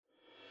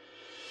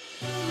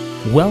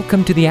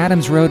Welcome to the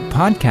Adams Road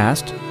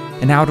Podcast,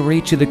 an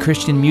outreach of the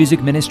Christian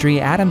music ministry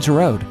Adams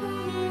Road.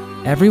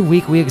 Every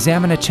week we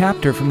examine a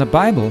chapter from the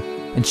Bible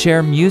and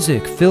share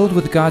music filled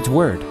with God's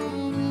Word.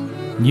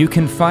 You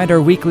can find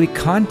our weekly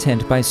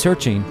content by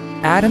searching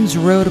Adams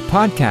Road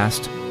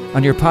Podcast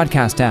on your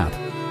podcast app.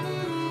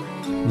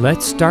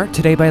 Let's start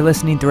today by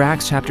listening through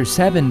Acts chapter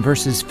 7,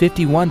 verses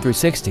 51 through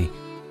 60.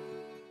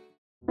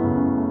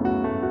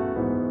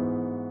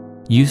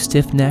 You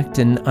stiff-necked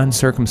and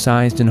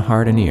uncircumcised in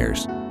heart and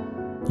ears,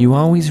 you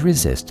always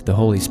resist the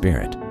Holy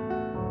Spirit.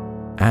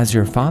 As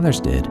your fathers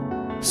did,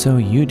 so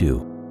you do.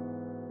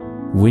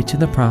 Which of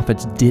the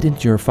prophets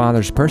didn't your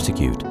fathers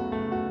persecute?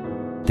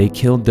 They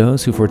killed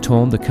those who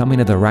foretold the coming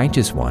of the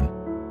righteous one,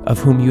 of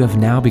whom you have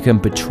now become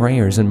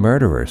betrayers and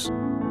murderers.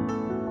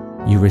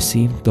 You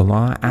received the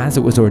law as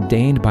it was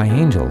ordained by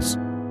angels,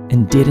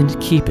 and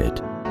didn't keep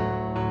it.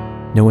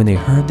 Now when they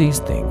heard these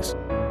things,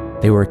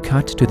 they were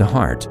cut to the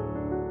heart,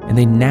 and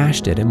they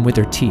gnashed at him with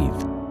their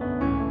teeth.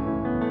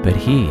 But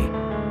he,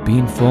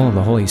 being full of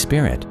the Holy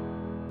Spirit,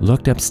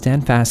 looked up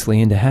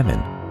steadfastly into heaven,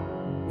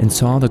 and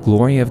saw the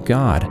glory of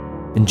God,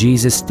 and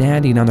Jesus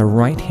standing on the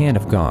right hand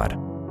of God,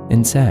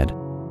 and said,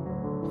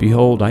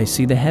 Behold, I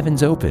see the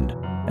heavens opened,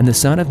 and the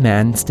Son of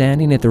Man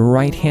standing at the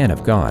right hand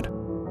of God.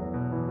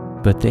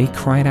 But they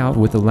cried out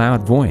with a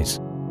loud voice,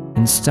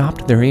 and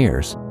stopped their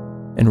ears,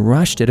 and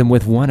rushed at him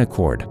with one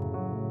accord.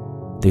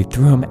 They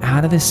threw him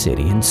out of the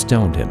city and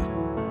stoned him.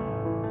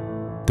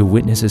 The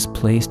witnesses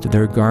placed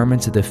their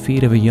garments at the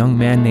feet of a young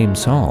man named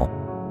Saul.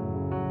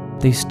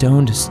 They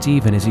stoned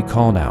Stephen as he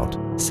called out,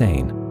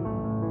 saying,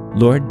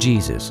 Lord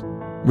Jesus,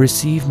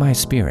 receive my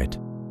spirit.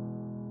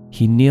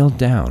 He kneeled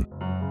down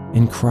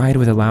and cried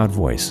with a loud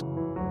voice,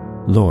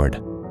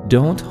 Lord,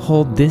 don't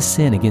hold this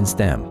sin against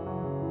them.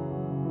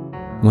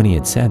 When he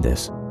had said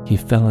this, he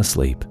fell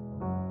asleep.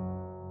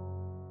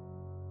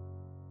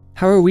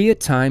 How are we at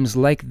times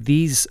like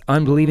these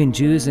unbelieving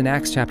Jews in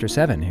Acts chapter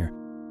 7 here?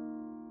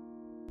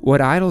 What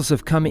idols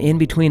have come in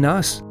between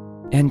us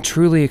and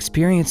truly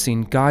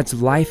experiencing God's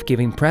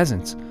life-giving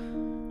presence?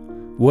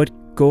 What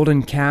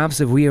golden calves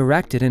have we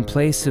erected in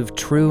place of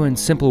true and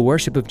simple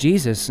worship of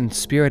Jesus in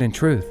spirit and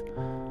truth?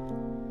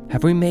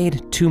 Have we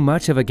made too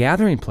much of a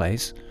gathering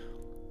place,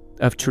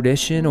 of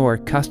tradition or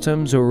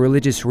customs or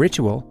religious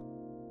ritual?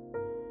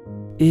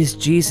 Is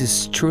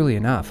Jesus truly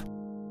enough?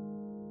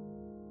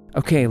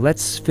 Okay,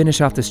 let's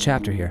finish off this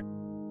chapter here.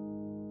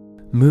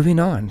 Moving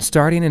on,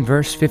 starting in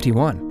verse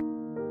 51.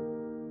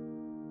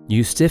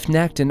 You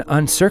stiff-necked and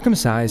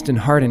uncircumcised in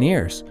heart and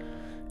ears,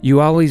 you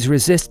always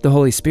resist the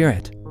Holy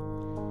Spirit.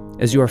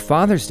 As your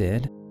fathers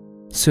did,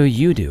 so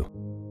you do.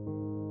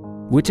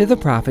 Which of the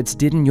prophets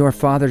didn't your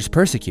fathers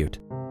persecute?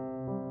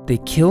 They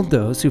killed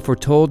those who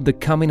foretold the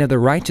coming of the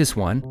righteous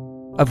one,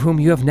 of whom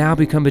you have now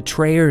become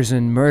betrayers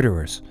and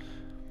murderers.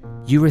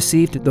 You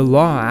received the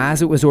law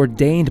as it was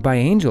ordained by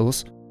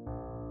angels,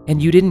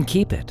 and you didn't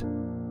keep it.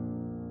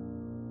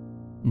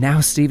 Now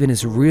Stephen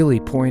is really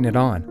pouring it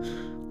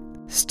on.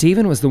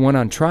 Stephen was the one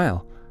on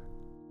trial,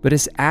 but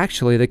it's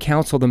actually the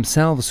council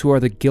themselves who are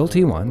the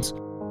guilty ones.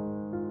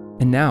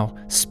 And now,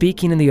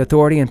 speaking in the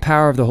authority and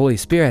power of the Holy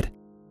Spirit,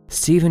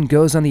 Stephen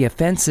goes on the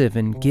offensive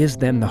and gives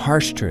them the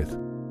harsh truth,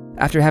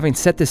 after having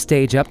set the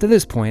stage up to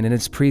this point in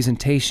its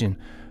presentation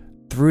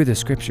through the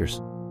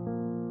Scriptures.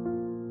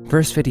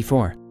 Verse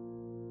 54.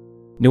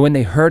 Now when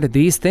they heard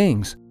these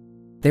things,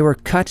 they were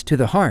cut to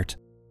the heart,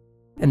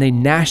 and they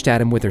gnashed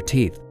at him with their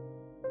teeth.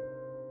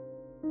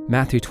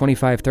 Matthew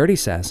 25:30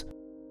 says,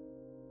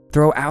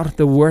 Throw out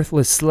the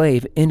worthless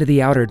slave into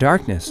the outer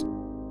darkness.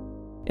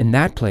 In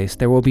that place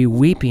there will be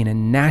weeping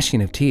and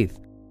gnashing of teeth.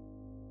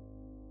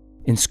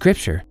 In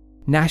Scripture,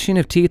 gnashing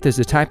of teeth is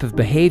a type of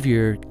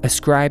behavior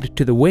ascribed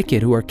to the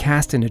wicked who are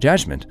cast into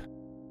judgment.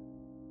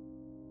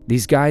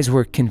 These guys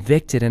were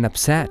convicted and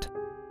upset.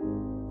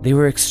 They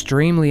were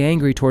extremely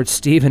angry towards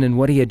Stephen and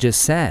what he had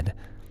just said,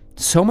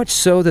 so much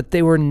so that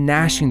they were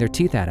gnashing their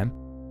teeth at him.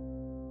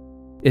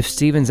 If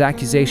Stephen's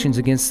accusations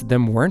against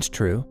them weren't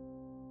true,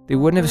 they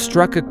wouldn't have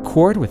struck a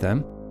chord with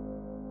him.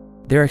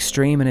 Their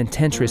extreme and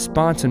intense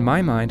response, in my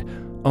mind,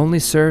 only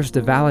serves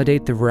to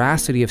validate the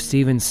veracity of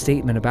Stephen's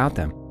statement about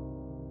them.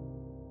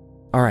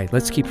 All right,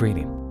 let's keep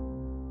reading.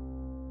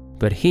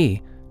 But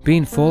he,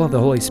 being full of the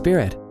Holy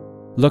Spirit,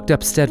 looked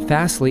up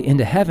steadfastly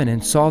into heaven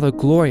and saw the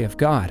glory of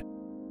God,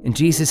 and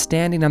Jesus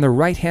standing on the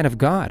right hand of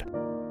God,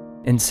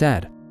 and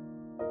said,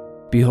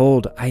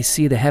 Behold, I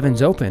see the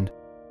heavens opened,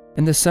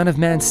 and the Son of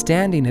Man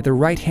standing at the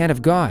right hand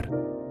of God.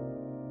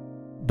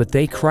 But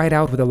they cried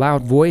out with a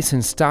loud voice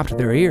and stopped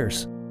their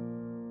ears.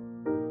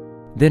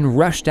 Then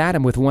rushed at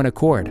him with one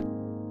accord.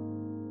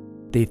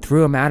 They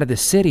threw him out of the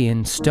city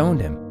and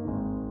stoned him.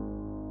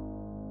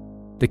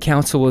 The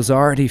council was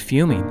already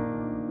fuming,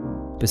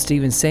 but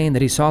Stephen saying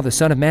that he saw the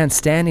Son of Man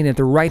standing at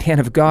the right hand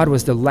of God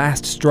was the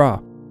last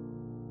straw.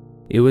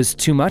 It was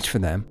too much for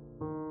them.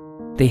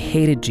 They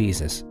hated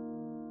Jesus.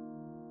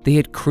 They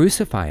had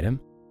crucified him.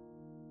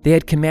 They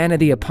had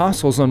commanded the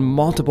apostles on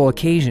multiple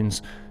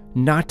occasions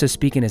not to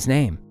speak in his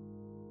name.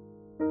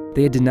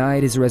 They had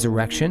denied his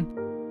resurrection,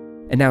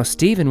 And now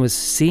Stephen was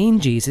seeing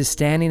Jesus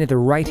standing at the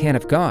right hand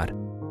of God.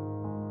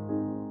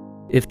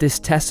 If this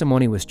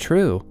testimony was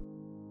true,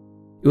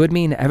 it would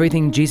mean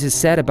everything Jesus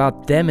said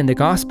about them in the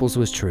Gospels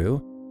was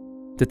true,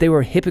 that they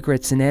were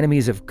hypocrites and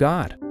enemies of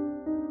God.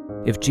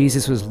 If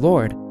Jesus was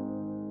Lord,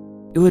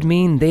 it would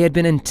mean they had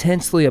been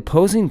intensely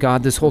opposing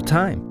God this whole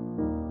time.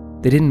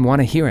 They didn't want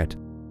to hear it.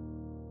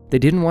 They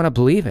didn't want to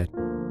believe it.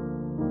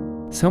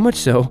 So much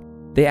so,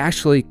 they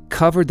actually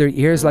covered their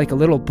ears like a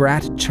little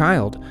brat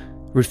child,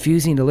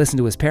 refusing to listen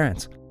to his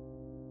parents.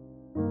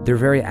 Their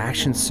very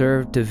actions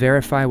served to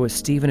verify what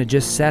Stephen had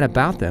just said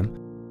about them.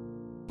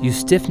 You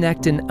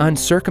stiff-necked and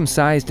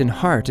uncircumcised in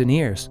heart and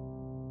ears.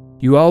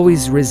 You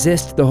always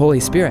resist the Holy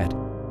Spirit.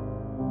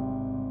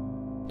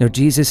 Now,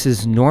 Jesus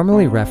is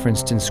normally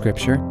referenced in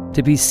Scripture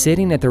to be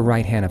sitting at the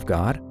right hand of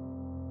God,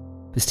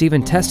 but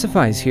Stephen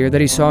testifies here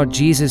that he saw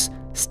Jesus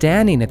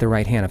standing at the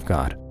right hand of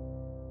God.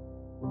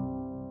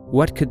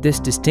 What could this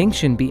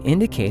distinction be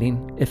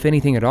indicating, if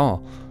anything at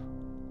all?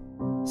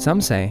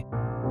 Some say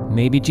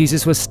maybe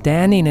Jesus was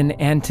standing in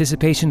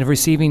anticipation of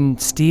receiving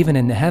Stephen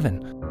into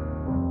heaven,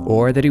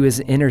 or that he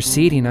was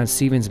interceding on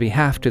Stephen's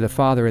behalf to the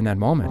Father in that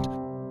moment.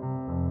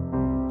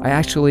 I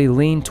actually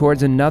lean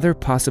towards another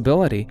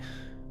possibility.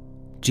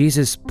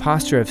 Jesus'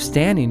 posture of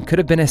standing could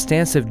have been a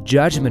stance of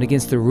judgment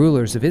against the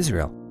rulers of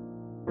Israel.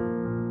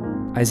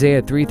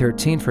 Isaiah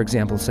 3:13, for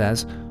example,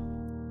 says,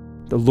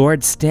 "The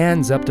Lord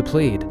stands up to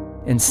plead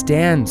and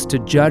stands to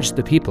judge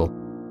the people.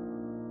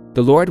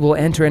 The Lord will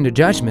enter into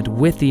judgment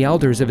with the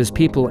elders of his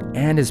people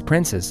and his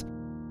princes.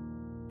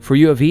 For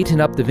you have eaten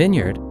up the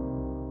vineyard,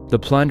 the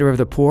plunder of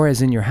the poor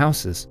is in your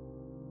houses."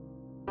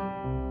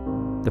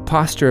 The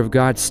posture of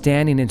God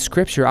standing in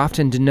Scripture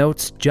often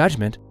denotes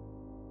judgment.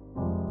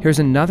 Here's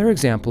another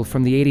example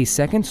from the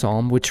 82nd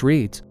Psalm, which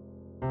reads,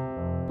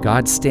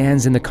 "God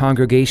stands in the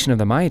congregation of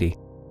the mighty.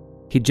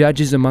 He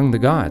judges among the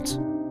gods.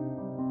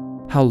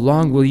 How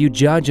long will you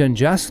judge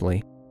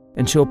unjustly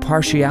and show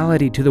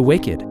partiality to the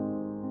wicked?"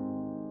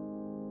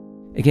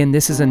 Again,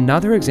 this is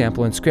another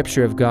example in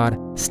Scripture of God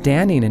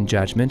standing in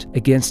judgment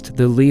against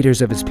the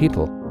leaders of his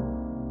people.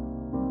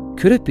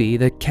 Could it be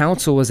that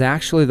council was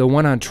actually the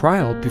one on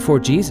trial before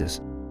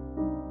Jesus?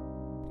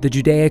 The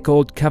Judaic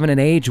Old Covenant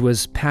age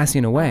was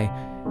passing away,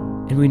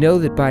 and we know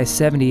that by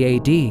 70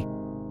 AD,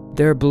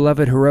 their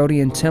beloved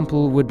Herodian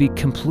temple would be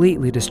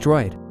completely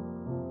destroyed.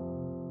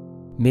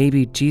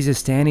 Maybe Jesus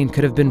standing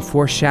could have been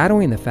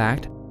foreshadowing the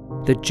fact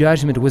that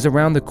judgment was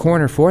around the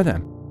corner for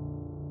them.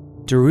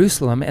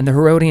 Jerusalem and the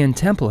Herodian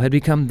temple had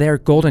become their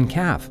golden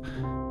calf.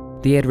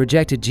 They had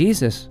rejected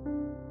Jesus.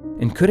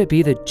 And could it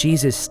be that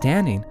Jesus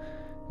standing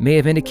may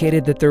have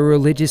indicated that their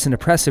religious and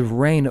oppressive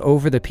reign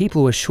over the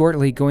people was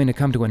shortly going to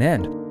come to an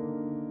end?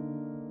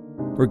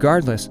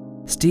 Regardless,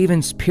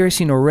 Stephen's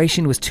piercing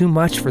oration was too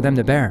much for them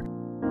to bear.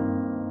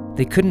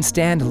 They couldn't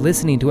stand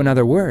listening to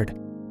another word,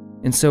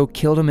 and so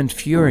killed him in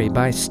fury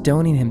by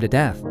stoning him to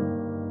death.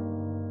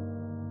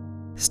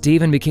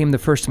 Stephen became the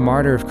first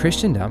martyr of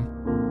Christendom,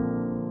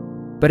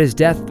 but his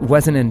death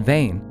wasn't in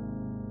vain.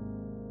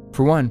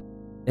 For one,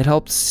 it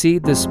helped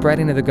seed the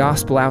spreading of the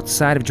gospel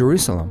outside of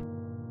Jerusalem.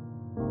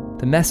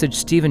 The message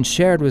Stephen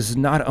shared was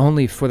not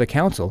only for the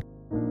council.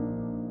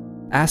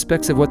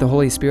 Aspects of what the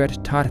Holy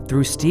Spirit taught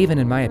through Stephen,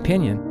 in my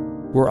opinion,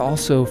 were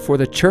also for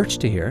the church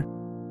to hear.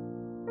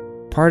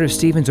 Part of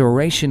Stephen's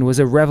oration was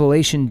a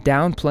revelation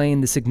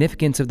downplaying the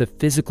significance of the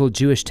physical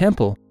Jewish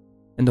temple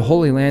and the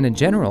Holy Land in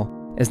general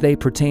as they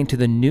pertain to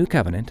the New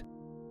Covenant.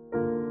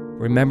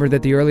 Remember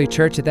that the early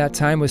church at that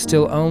time was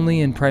still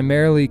only and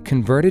primarily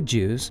converted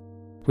Jews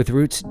with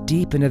roots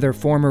deep into their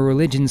former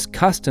religion's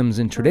customs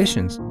and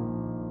traditions.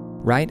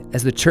 Right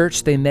as the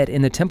church they met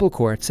in the temple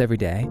courts every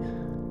day,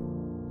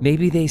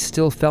 maybe they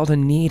still felt a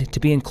need to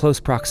be in close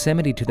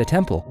proximity to the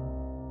temple.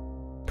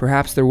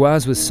 Perhaps there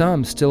was with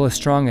some still a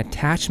strong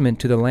attachment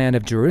to the land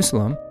of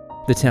Jerusalem,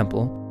 the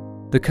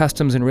temple, the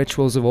customs and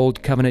rituals of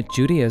Old Covenant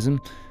Judaism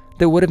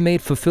that would have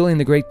made fulfilling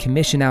the Great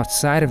Commission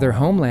outside of their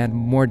homeland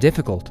more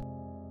difficult.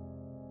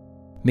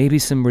 Maybe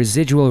some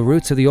residual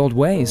roots of the old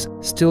ways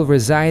still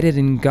resided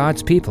in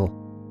God's people.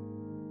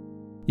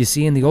 You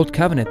see, in the Old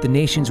Covenant, the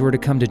nations were to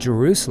come to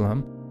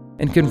Jerusalem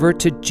and convert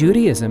to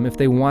Judaism if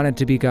they wanted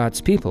to be God's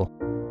people.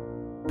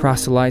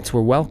 Proselytes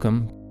were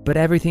welcome, but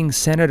everything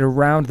centered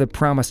around the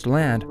Promised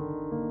Land,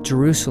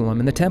 Jerusalem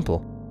and the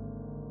Temple.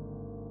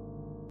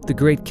 The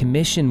Great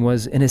Commission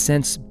was, in a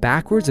sense,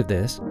 backwards of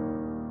this.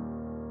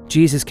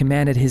 Jesus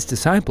commanded his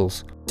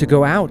disciples to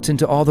go out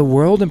into all the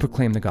world and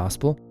proclaim the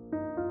gospel.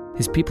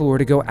 His people were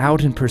to go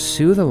out and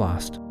pursue the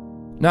lost,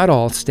 not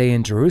all stay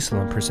in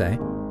Jerusalem per se.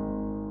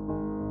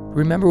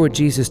 Remember what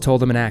Jesus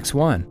told them in Acts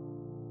 1.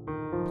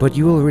 "But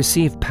you will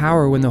receive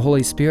power when the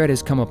Holy Spirit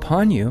has come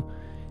upon you,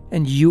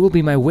 and you will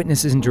be my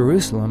witnesses in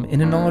Jerusalem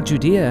and in all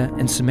Judea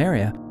and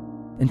Samaria,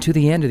 and to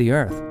the end of the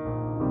earth."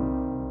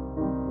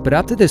 But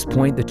up to this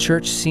point, the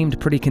church seemed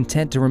pretty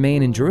content to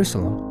remain in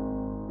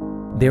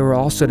Jerusalem. They were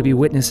also to be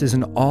witnesses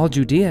in all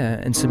Judea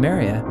and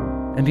Samaria,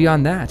 and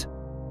beyond that,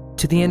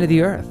 to the end of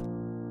the earth.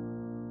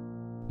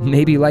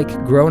 Maybe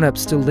like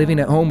grown-ups still living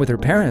at home with their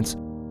parents,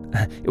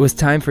 It was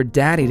time for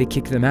Daddy to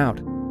kick them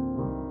out.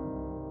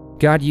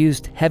 God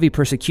used heavy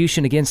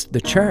persecution against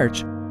the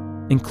church,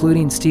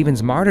 including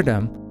Stephen's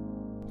martyrdom,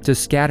 to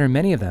scatter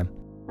many of them.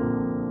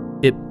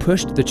 It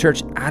pushed the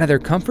church out of their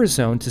comfort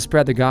zone to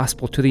spread the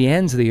gospel to the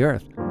ends of the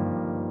earth.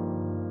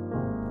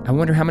 I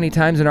wonder how many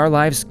times in our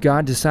lives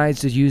God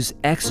decides to use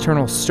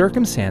external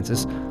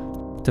circumstances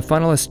to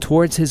funnel us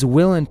towards His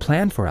will and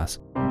plan for us.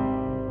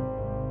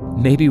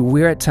 Maybe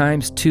we're at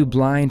times too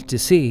blind to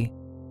see,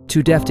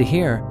 too deaf to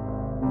hear,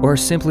 or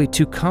simply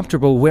too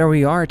comfortable where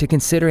we are to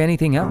consider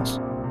anything else.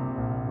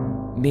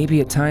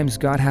 Maybe at times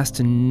God has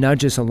to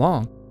nudge us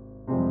along,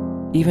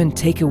 even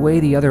take away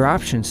the other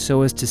options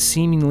so as to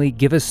seemingly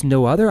give us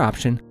no other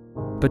option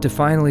but to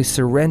finally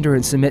surrender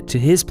and submit to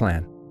His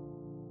plan.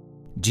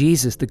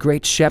 Jesus, the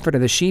great shepherd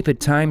of the sheep, at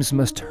times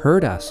must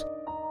hurt us.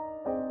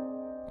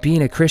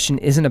 Being a Christian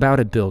isn't about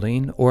a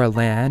building or a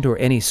land or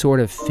any sort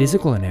of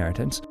physical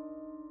inheritance.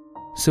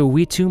 So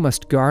we too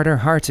must guard our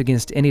hearts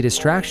against any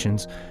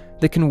distractions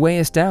that can weigh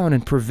us down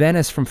and prevent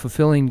us from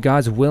fulfilling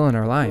God's will in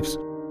our lives.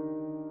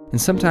 And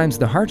sometimes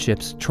the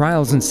hardships,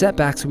 trials, and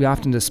setbacks we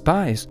often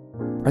despise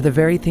are the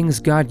very things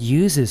God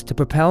uses to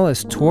propel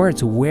us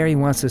towards where He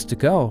wants us to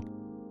go,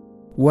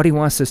 what He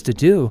wants us to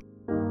do,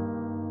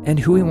 and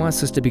who He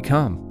wants us to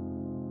become.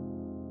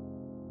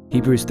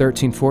 Hebrews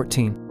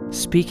 13:14,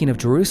 speaking of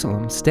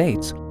Jerusalem,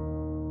 states,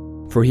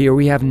 "For here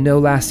we have no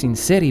lasting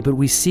city, but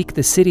we seek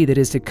the city that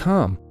is to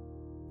come."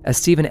 As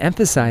Stephen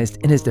emphasized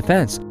in his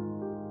defense,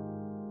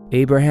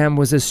 Abraham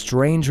was a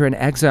stranger and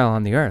exile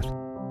on the earth,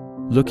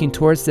 looking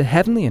towards the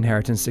heavenly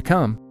inheritance to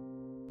come,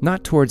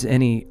 not towards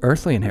any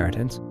earthly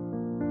inheritance.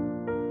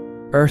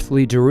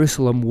 Earthly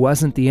Jerusalem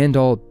wasn't the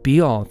end-all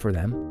be-all for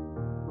them.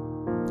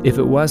 If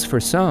it was for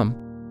some,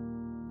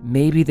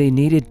 maybe they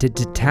needed to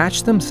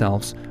detach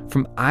themselves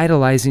from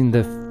idolizing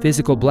the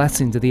physical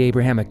blessings of the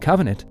Abrahamic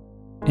covenant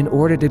in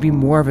order to be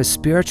more of a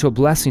spiritual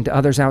blessing to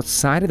others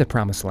outside of the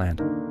promised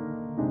land.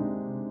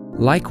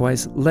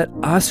 Likewise, let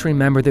us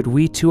remember that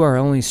we too are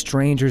only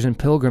strangers and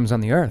pilgrims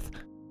on the earth,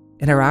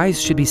 and our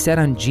eyes should be set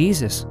on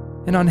Jesus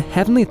and on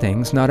heavenly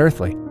things, not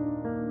earthly.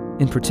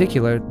 In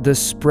particular, the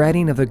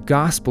spreading of the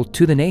gospel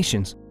to the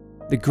nations,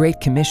 the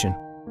Great Commission,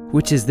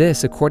 which is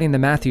this according to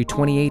Matthew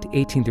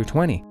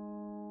 28:18-20.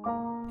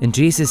 And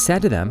Jesus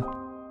said to them,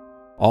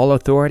 "All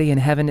authority in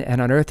heaven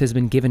and on earth has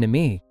been given to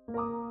me.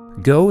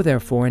 Go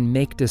therefore and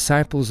make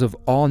disciples of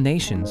all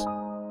nations,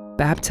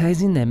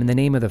 baptizing them in the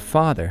name of the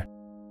Father,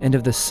 and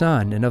of the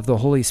Son, and of the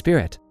Holy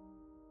Spirit,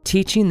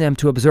 teaching them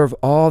to observe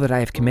all that I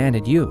have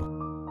commanded you.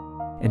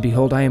 And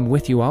behold, I am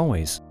with you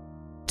always,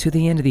 to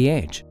the end of the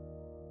age."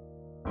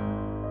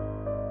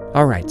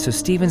 All right, so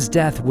Stephen's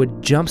death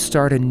would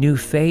jumpstart a new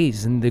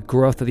phase in the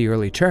growth of the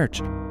early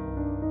church.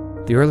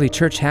 The early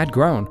church had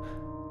grown,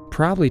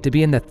 probably to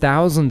be in the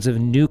thousands of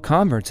new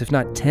converts, if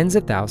not tens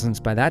of thousands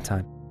by that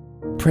time.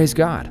 Praise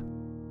God.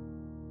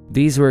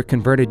 These were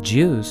converted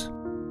Jews,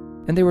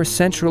 and they were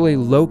centrally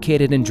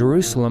located in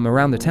Jerusalem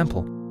around the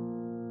temple.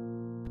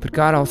 But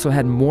God also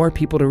had more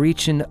people to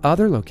reach in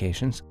other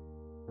locations.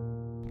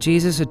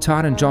 Jesus had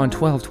taught in John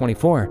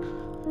 12:24,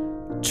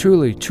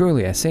 "Truly,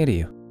 truly, I say to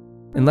you,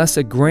 unless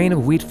a grain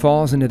of wheat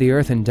falls into the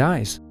earth and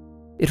dies,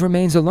 it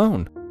remains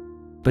alone.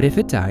 But if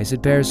it dies,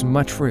 it bears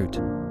much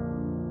fruit."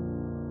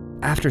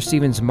 After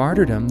Stephen's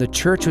martyrdom, the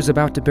church was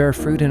about to bear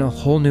fruit in a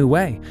whole new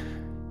way,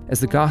 as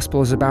the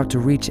gospel is about to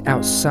reach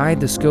outside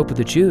the scope of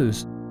the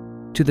Jews,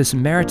 to the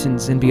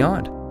Samaritans and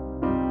beyond,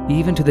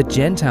 even to the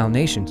Gentile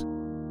nations.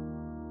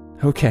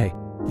 Okay,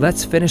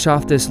 let's finish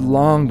off this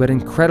long but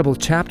incredible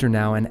chapter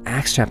now in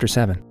Acts chapter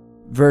 7,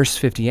 verse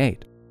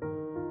 58.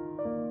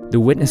 The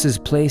witnesses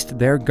placed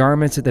their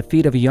garments at the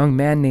feet of a young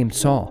man named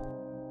Saul.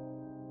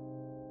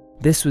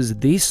 This was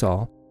the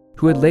Saul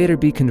who would later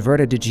be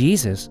converted to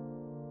Jesus,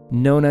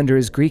 known under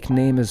his Greek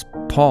name as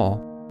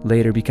Paul,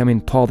 later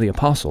becoming Paul the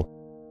Apostle.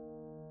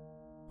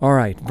 All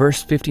right,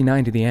 verse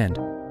 59 to the end.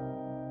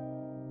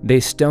 They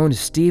stoned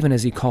Stephen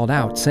as he called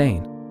out,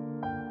 saying,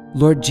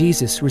 "Lord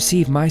Jesus,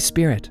 receive my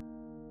spirit."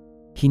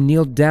 He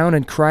kneeled down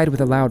and cried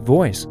with a loud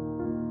voice,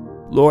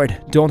 "Lord,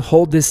 don't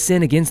hold this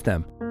sin against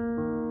them."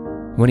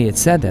 When he had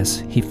said this,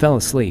 he fell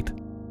asleep.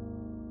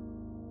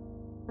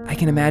 I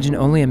can imagine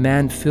only a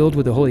man filled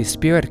with the Holy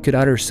Spirit could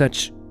utter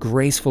such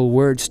graceful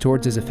words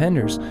towards his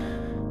offenders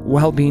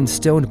while being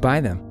stoned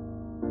by them.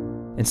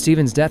 And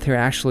Stephen's death here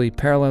actually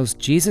parallels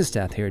Jesus'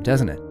 death here,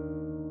 doesn't it?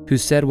 Who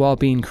said while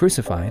being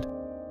crucified,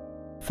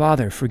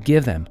 "Father,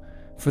 forgive them,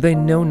 for they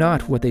know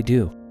not what they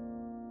do."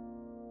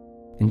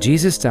 And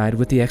Jesus died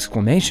with the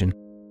exclamation,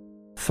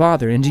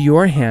 "Father, into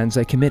your hands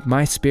I commit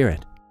my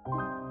spirit."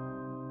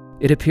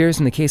 It appears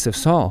in the case of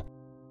Saul,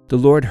 the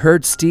Lord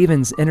heard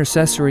Stephen's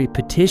intercessory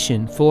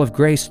petition full of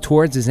grace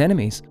towards his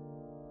enemies.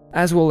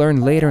 As we'll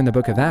learn later in the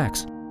book of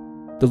Acts,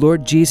 the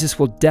Lord Jesus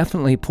will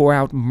definitely pour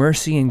out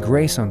mercy and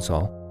grace on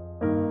Saul.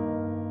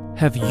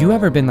 Have you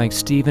ever been like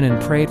Stephen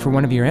and prayed for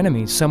one of your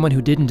enemies, someone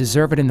who didn't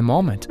deserve it in the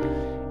moment,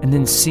 and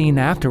then seen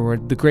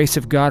afterward the grace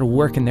of God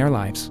work in their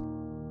lives?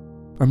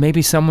 Or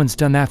maybe someone's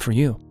done that for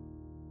you.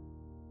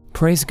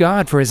 Praise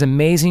God for His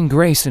amazing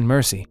grace and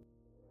mercy.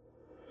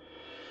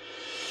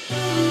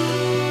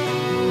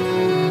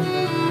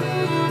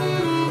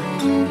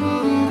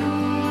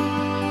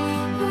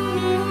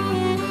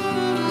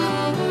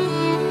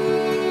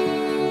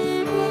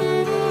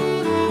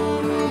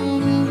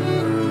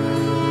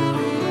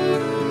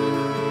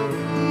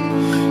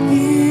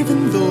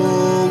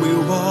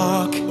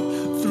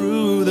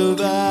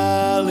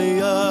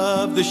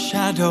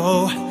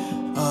 shadow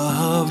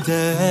of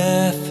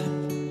death,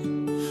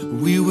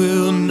 we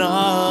will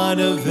not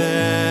avenge.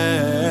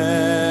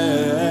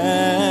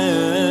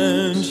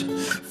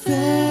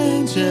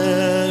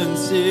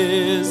 Vengeance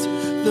is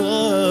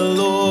the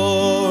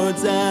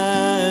Lord's,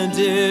 and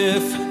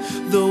if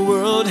the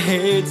world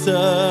hates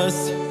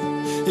us,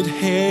 it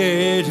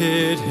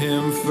hated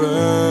him first.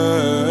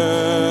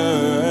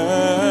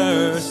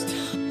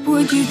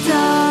 Would you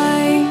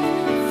die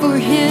for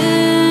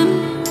him?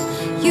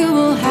 You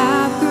will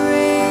have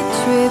great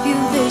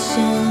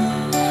tribulation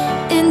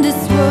in this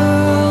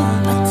world,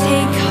 but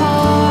take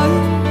heart,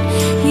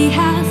 he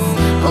has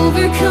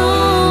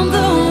overcome the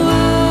world.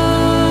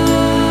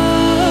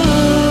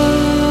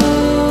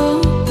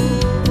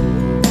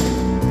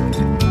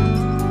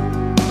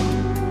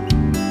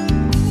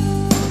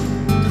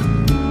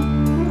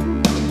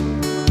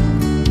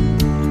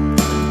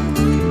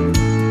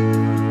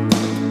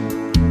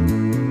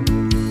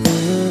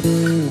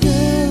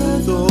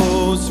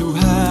 Those who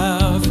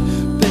have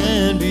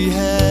been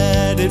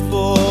beheaded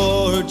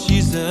for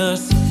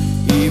Jesus,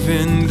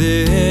 even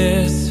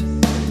this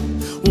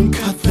won't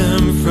cut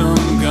them from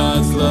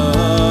God's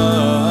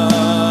love.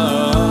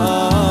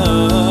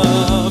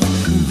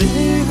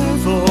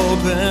 They've all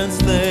been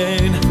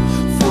slain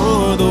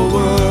for the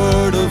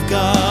word of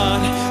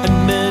God,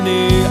 and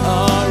many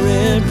are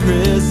in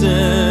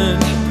prison.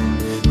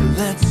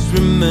 Let's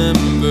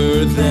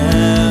remember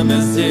them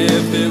as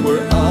if it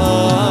were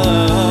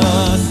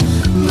us.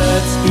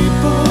 Let's be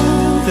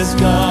bold as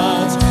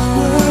God's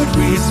word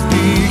we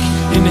speak.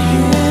 In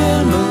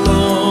him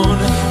alone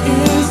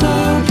is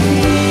our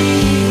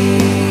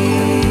peace.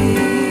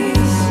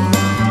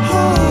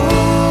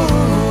 Oh.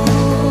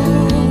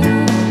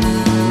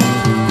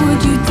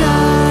 Would you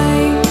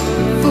die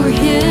for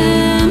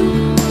him?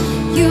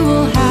 You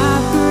will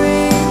have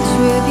great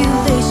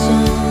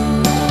tribulation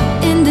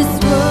in this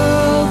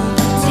world.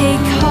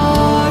 Take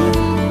heart,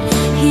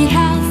 he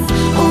has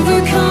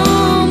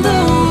overcome the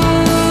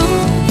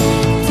world.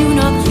 Do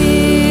not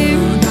fear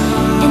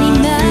any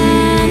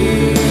man.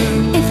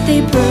 If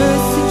they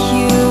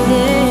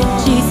persecuted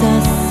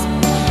Jesus,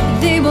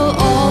 they will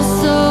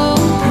also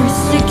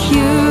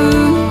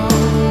persecute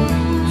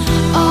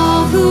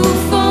all who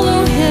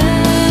follow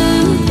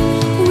him.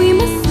 We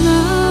must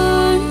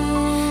learn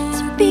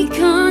to be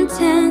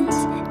content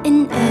in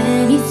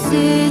any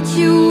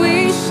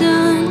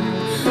situation.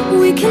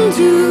 We can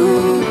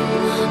do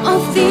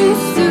all things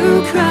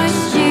through Christ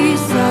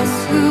Jesus,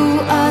 who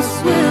us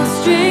will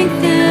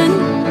strengthen.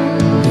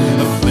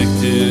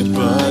 Afflicted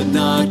but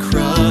not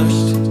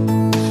crushed,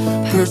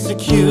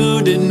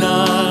 persecuted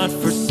not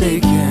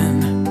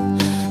forsaken,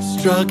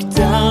 struck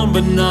down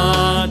but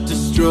not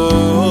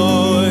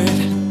destroyed,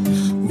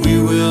 we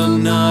will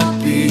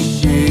not be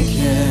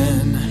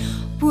shaken.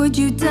 Would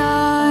you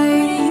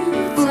die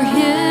for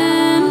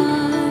him?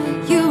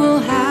 You will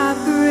have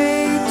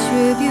great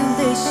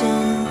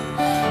tribulation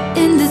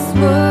in this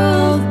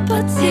world,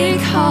 but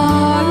take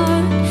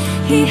heart,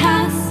 he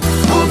has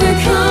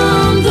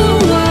overcome the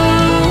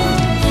world.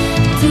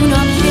 Do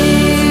not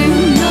fear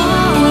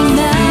any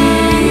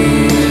man.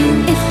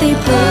 If they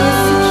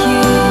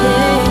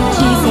persecuted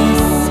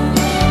Jesus,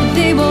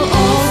 they will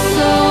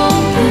also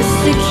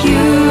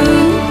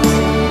persecute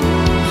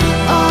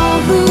all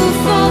who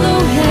follow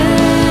him.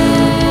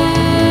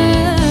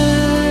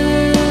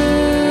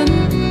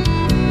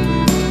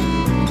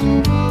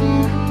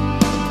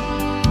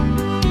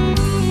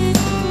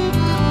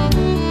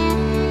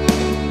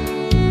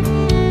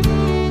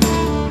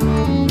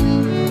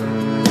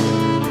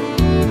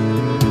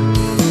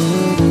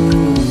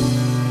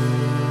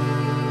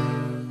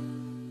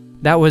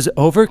 That was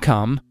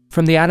Overcome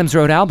from the Adams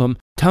Road album,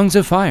 Tongues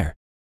of Fire.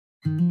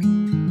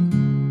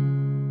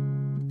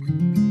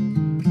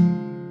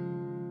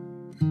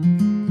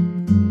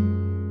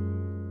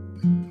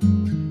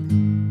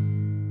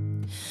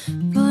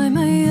 By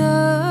my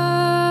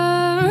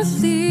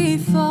earthly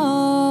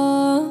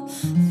father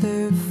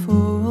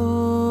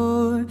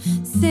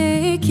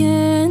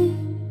forsaken,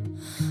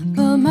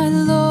 but my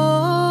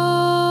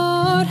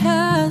Lord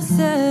has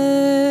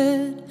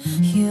said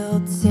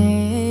he'll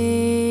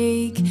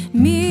take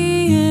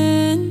me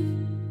in.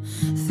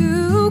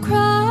 Through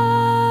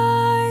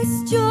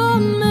Christ you'll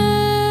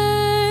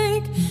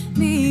make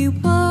me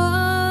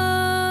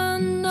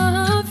one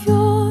of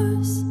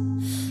yours.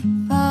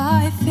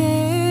 By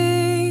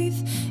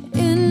faith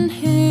in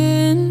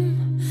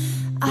him,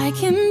 I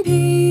can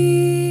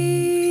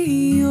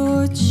be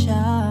your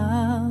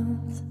child.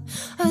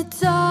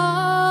 Adopt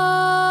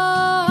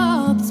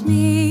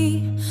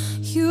me,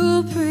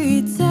 you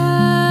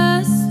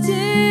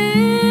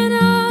predestined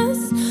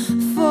us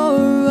for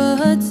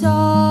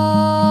adoption,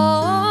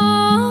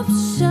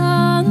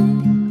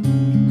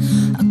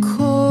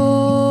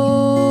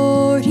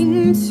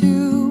 according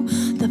to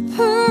the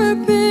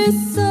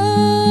purpose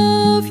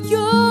of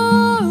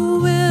your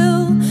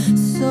will,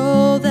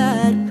 so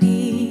that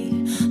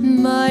we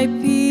might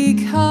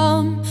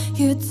become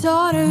your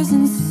daughters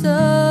and sons.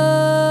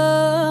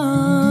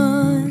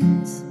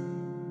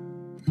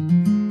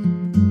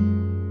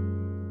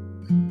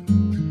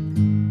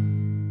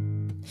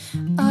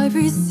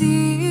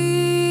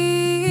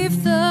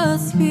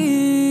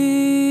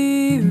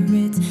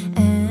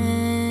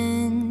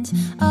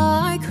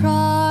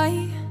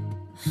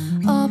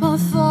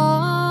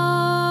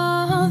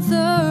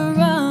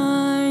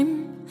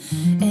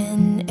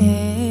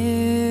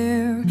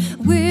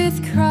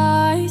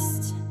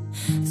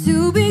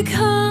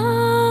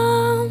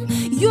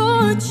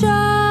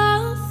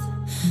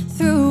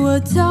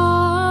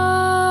 adoption.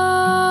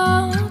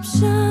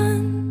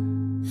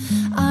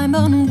 I'm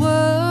unworthy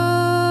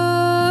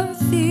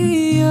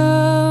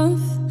of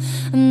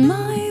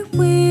my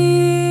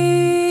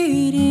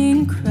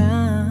waiting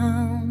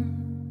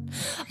crown.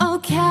 I'll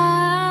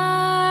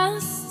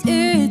cast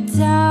it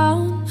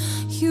down.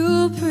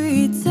 You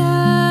predestined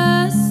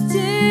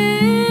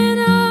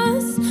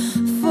us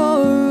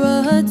for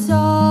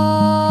adoption,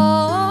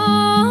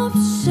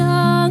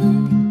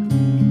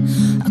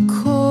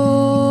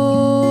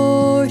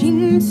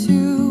 according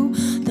to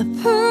the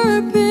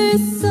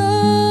purpose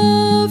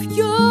of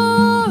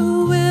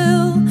your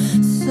will,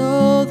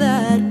 so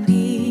that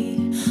we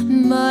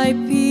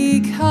might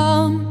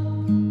become.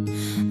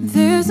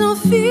 There's no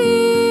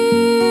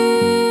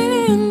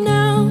fear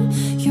now.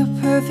 Your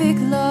perfect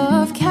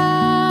love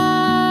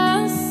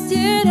cast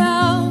it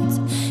out,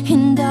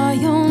 and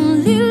I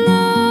only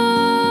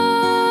love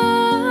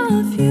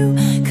you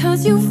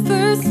 'cause you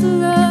first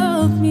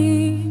loved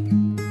me.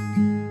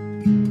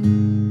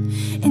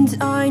 And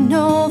I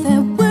know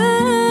that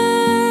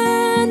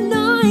when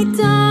I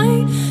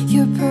die,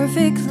 your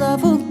perfect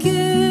love will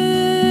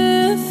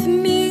give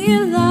me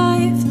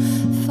life.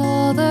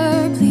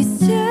 Father, please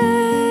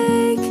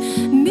take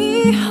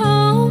me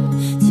home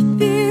to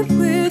be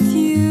with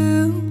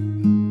you.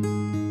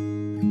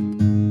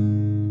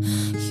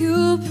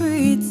 You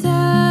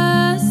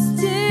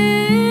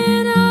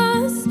predestined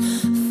us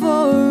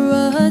for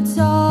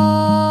adoption,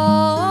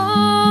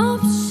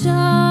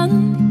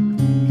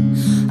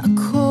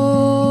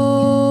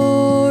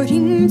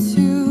 according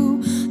to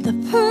the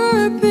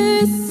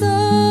purpose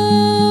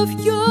of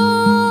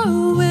your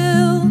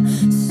will,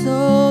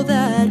 so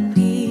that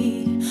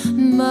we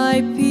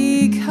might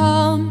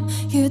become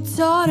your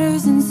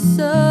daughters and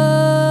sons.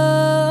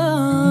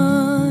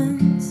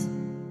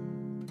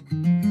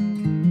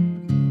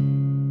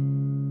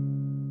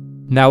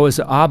 That was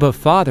Abba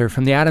Father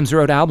from the Adams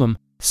Road album,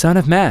 Son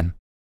of Man.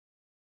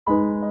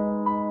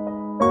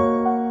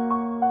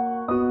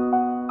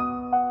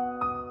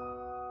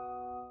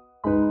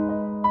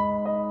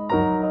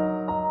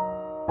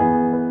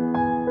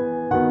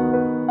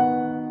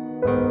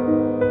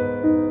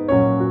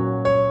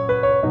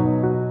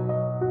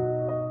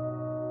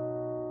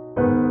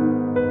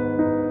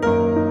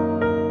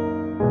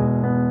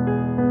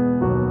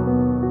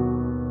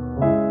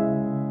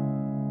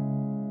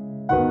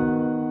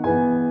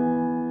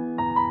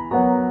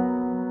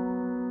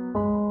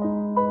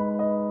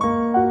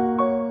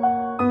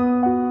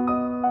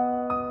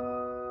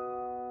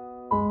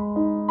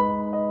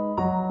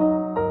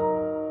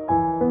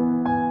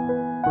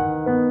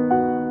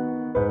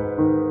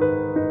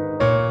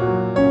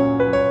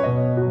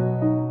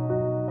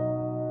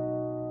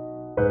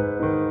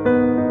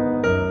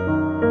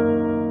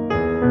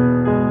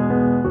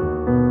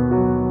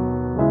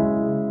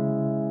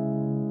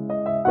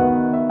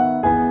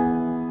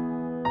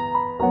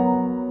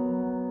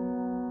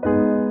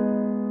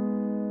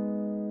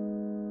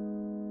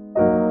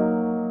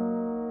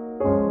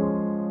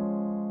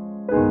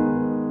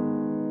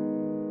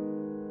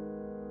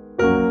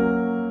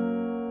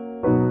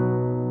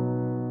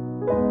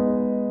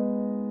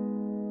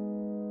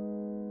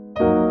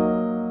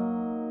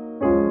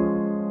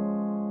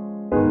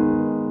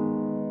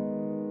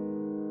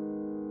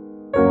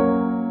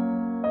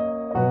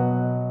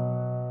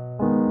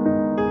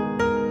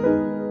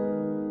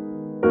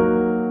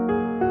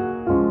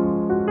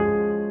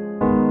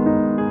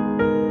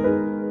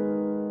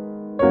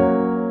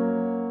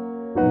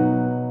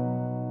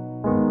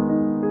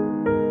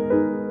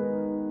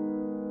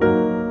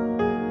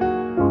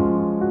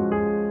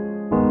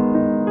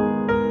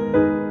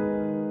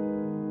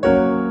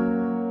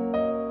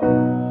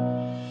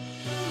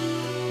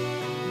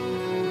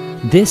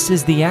 This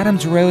is the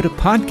Adams Road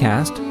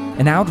podcast,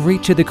 an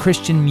outreach of the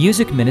Christian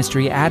music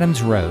ministry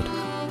Adams Road.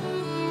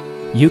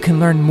 You can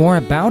learn more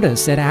about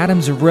us at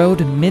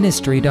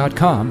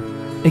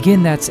adamsroadministry.com.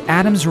 Again, that's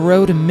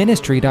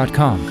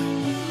adamsroadministry.com.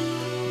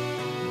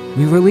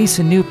 We release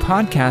a new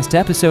podcast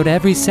episode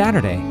every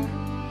Saturday.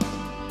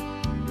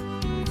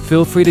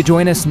 Feel free to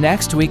join us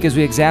next week as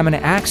we examine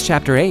Acts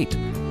chapter 8.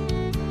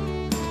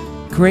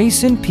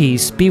 Grace and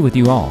peace be with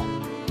you all.